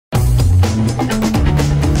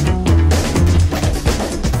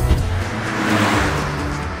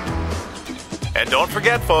don't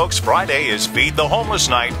forget, folks, Friday is Feed the Homeless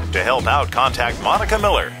Night. To help out, contact Monica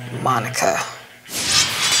Miller. Monica.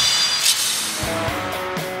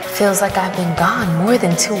 Feels like I've been gone more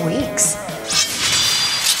than 2 weeks.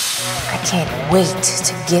 I can't wait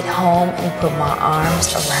to get home and put my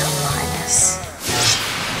arms around Linus.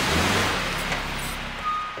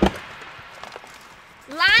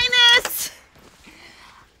 Linus!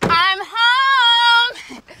 I'm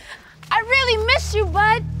home! I really miss you,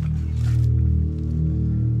 bud.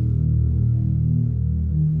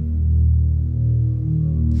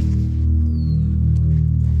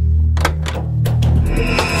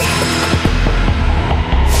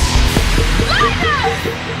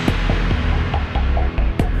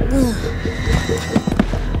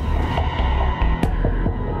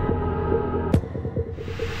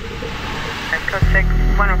 Code 6,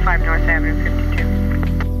 105 North Avenue,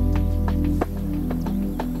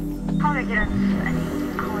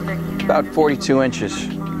 52. About 42 inches.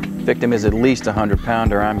 Victim is at least a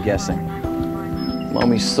 100-pounder, I'm guessing.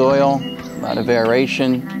 Loamy soil, a lot of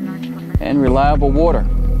aeration, and reliable water.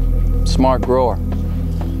 Smart grower.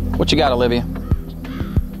 What you got, Olivia?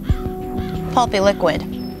 Pulpy liquid.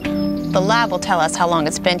 The lab will tell us how long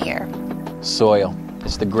it's been here. Soil.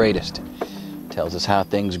 It's the greatest. Tells us how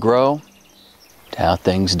things grow, how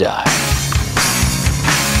things die.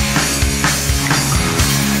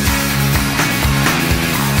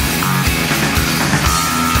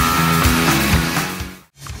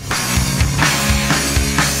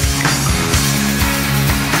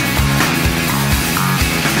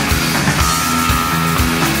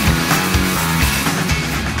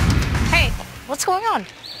 Hey, what's going on?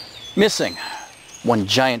 Missing. One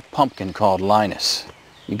giant pumpkin called Linus.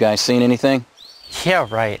 You guys seen anything? Yeah,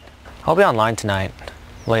 right. I'll be online tonight.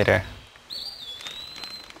 Later.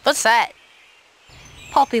 What's that?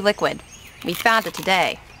 Pulpy liquid. We found it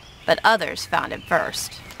today, but others found it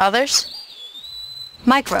first. Others?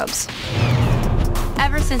 Microbes.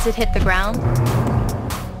 Ever since it hit the ground,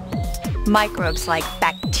 microbes like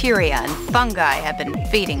bacteria and fungi have been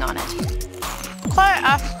feeding on it. Can I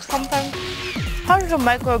ask something? How does a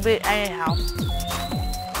microbe eat anyhow?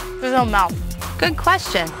 There's no mouth. Good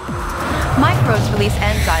question. Microbes release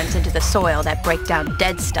enzymes into the soil that break down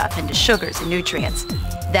dead stuff into sugars and nutrients.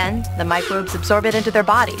 Then, the microbes absorb it into their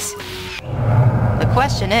bodies. The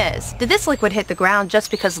question is, did this liquid hit the ground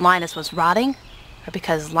just because Linus was rotting? Or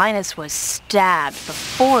because Linus was stabbed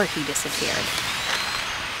before he disappeared?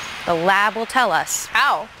 The lab will tell us.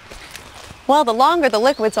 How? Well, the longer the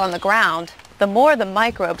liquid's on the ground, the more the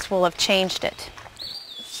microbes will have changed it.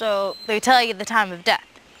 So they tell you the time of death.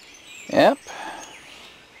 Yep.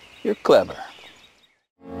 You're clever.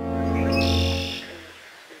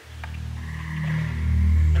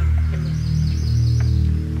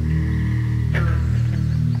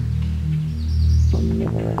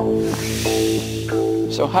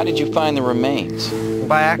 So how did you find the remains?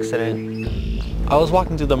 By accident. I was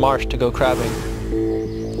walking through the marsh to go crabbing.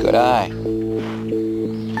 Good eye.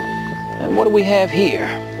 And what do we have here?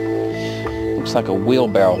 Looks like a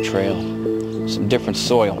wheelbarrow trail. Some different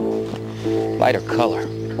soil. Lighter color.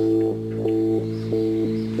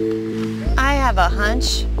 I have a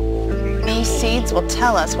hunch. These seeds will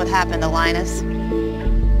tell us what happened to Linus.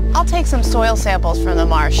 I'll take some soil samples from the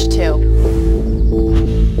marsh, too.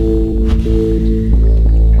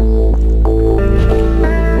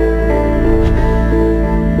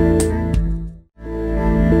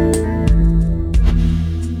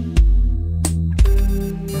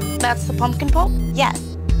 That's the pumpkin pulp? Yes.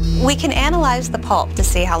 We can analyze the pulp to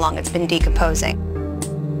see how long it's been decomposing.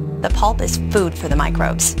 The pulp is food for the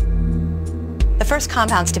microbes. The first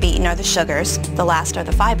compounds to be eaten are the sugars, the last are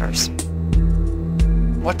the fibers.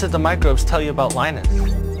 What did the microbes tell you about Linus?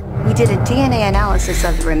 We did a DNA analysis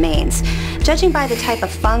of the remains. Judging by the type of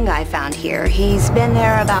fungi found here, he's been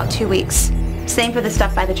there about 2 weeks. Same for the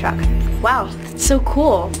stuff by the truck. Wow, that's so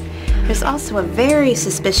cool. There's also a very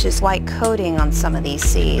suspicious white coating on some of these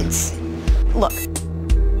seeds. Look.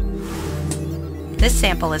 This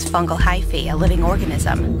sample is fungal hyphae, a living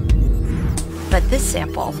organism. But this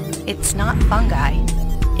sample, it's not fungi.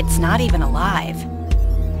 It's not even alive.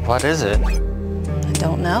 What is it? I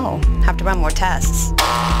don't know. Have to run more tests.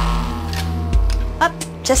 Up,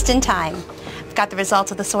 just in time. I've got the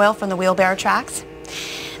results of the soil from the wheelbarrow tracks.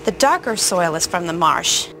 The darker soil is from the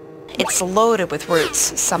marsh. It's loaded with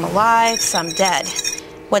roots, some alive, some dead.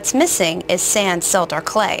 What's missing is sand, silt, or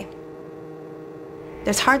clay.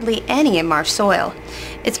 There's hardly any in marsh soil.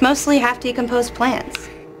 It's mostly half-decomposed plants.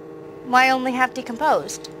 Why only half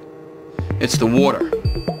decomposed? It's the water.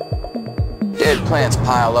 Dead plants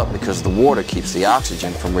pile up because the water keeps the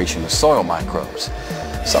oxygen from reaching the soil microbes.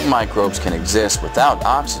 Some microbes can exist without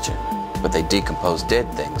oxygen, but they decompose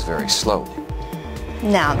dead things very slowly.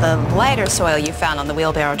 Now, the lighter soil you found on the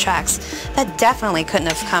wheelbarrow tracks, that definitely couldn't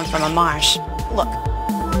have come from a marsh. Look.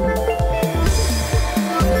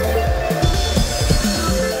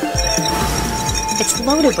 It's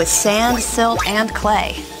loaded with sand, silt, and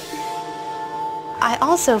clay. I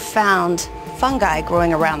also found fungi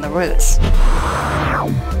growing around the roots.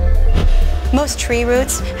 Most tree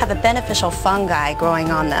roots have a beneficial fungi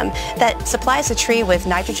growing on them that supplies the tree with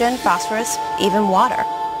nitrogen, phosphorus, even water.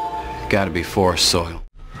 Gotta be forest soil.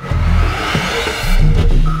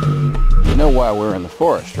 You know why we're in the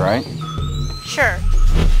forest, right? Sure.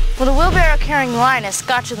 Well, the wheelbarrow carrying Linus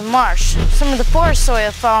got to the marsh. Some of the forest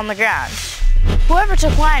soil fell on the ground. Whoever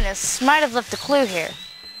took Linus might have left a clue here.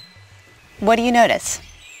 What do you notice?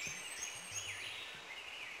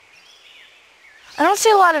 I don't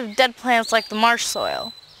see a lot of dead plants like the marsh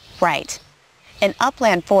soil. Right. In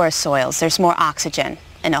upland forest soils, there's more oxygen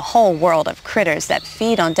and a whole world of critters that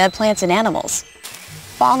feed on dead plants and animals.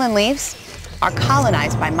 Fallen leaves are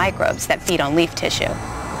colonized by microbes that feed on leaf tissue.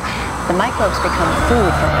 The microbes become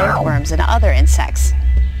food for earthworms and other insects.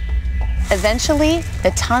 Eventually,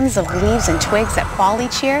 the tons of leaves and twigs that fall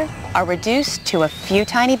each year are reduced to a few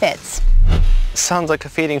tiny bits. Sounds like a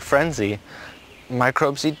feeding frenzy.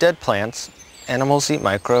 Microbes eat dead plants. Animals eat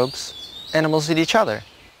microbes. Animals eat each other.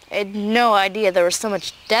 I had no idea there was so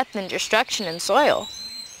much death and destruction in soil.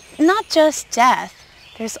 Not just death,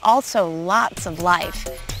 there's also lots of life.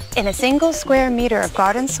 In a single square meter of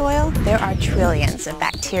garden soil, there are trillions of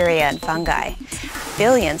bacteria and fungi,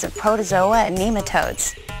 billions of protozoa and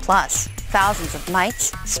nematodes, plus thousands of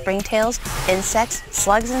mites, springtails, insects,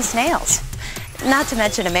 slugs, and snails. Not to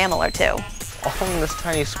mention a mammal or two. All in this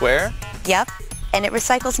tiny square? Yep, and it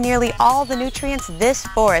recycles nearly all the nutrients this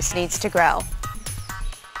forest needs to grow.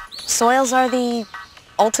 Soils are the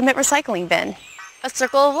ultimate recycling bin. A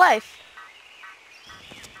circle of life.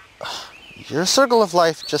 Your circle of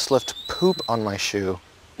life just left poop on my shoe.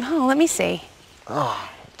 Oh, let me see. Oh,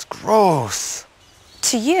 it's gross.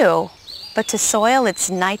 To you, but to soil,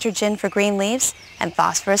 it's nitrogen for green leaves and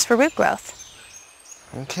phosphorus for root growth.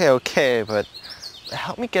 Okay, but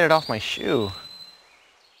help me get it off my shoe.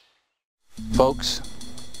 Folks,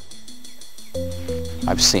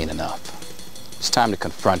 I've seen enough. It's time to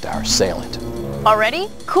confront our assailant. Already?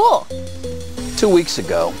 Cool. 2 weeks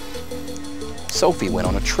ago, Sophie went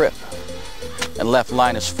on a trip and left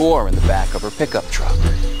Linus 4 in the back of her pickup truck.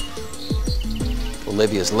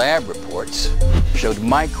 Olivia's lab reports showed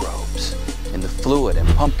microbes in the fluid and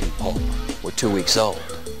pumpkin pulp were 2 weeks old.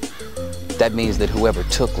 That means that whoever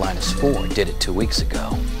took Linus 4 did it 2 weeks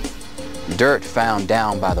ago. Dirt found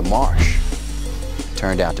down by the marsh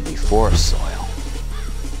turned out to be forest soil.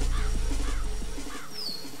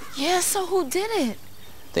 Yeah, so who did it?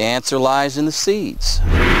 The answer lies in the seeds.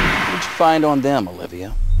 What'd you find on them,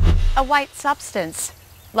 Olivia? A white substance,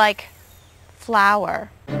 like flour.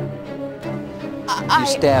 You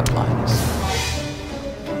stabbed Linus.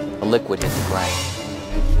 A liquid hit the ground.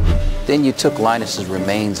 Then you took Linus's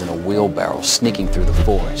remains in a wheelbarrow, sneaking through the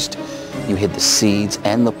forest. You hid the seeds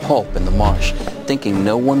and the pulp in the marsh, thinking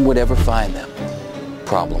no one would ever find them.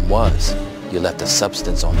 Problem was, you left a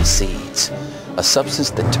substance on the seeds. A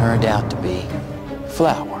substance that turned out to be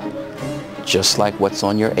flour. Just like what's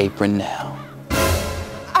on your apron now.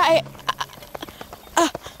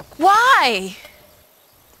 Why?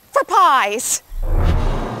 For pies.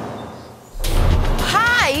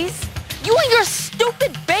 Pies? You and your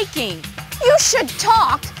stupid baking. You should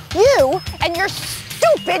talk. You and your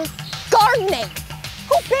stupid gardening.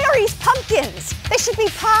 Who buries pumpkins? They should be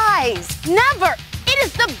pies. Never. It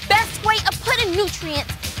is the best way of putting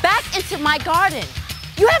nutrients back into my garden.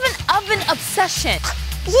 You have an oven obsession.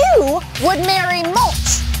 You would marry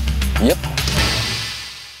mulch. Yep.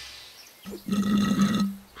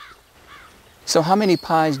 So how many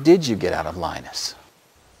pies did you get out of Linus?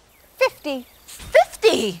 50.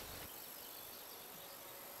 50?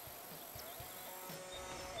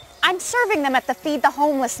 I'm serving them at the Feed the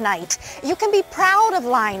Homeless night. You can be proud of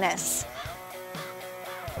Linus.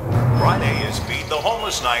 Friday is Feed the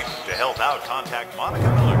Homeless Night. To help out, contact Monica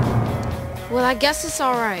Miller. Well, I guess it's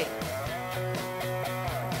all right.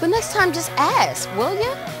 But next time, just ask, will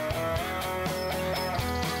ya?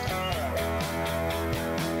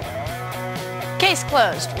 Case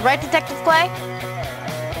closed. Right, Detective Clay?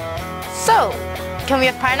 So, can we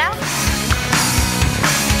have pie now?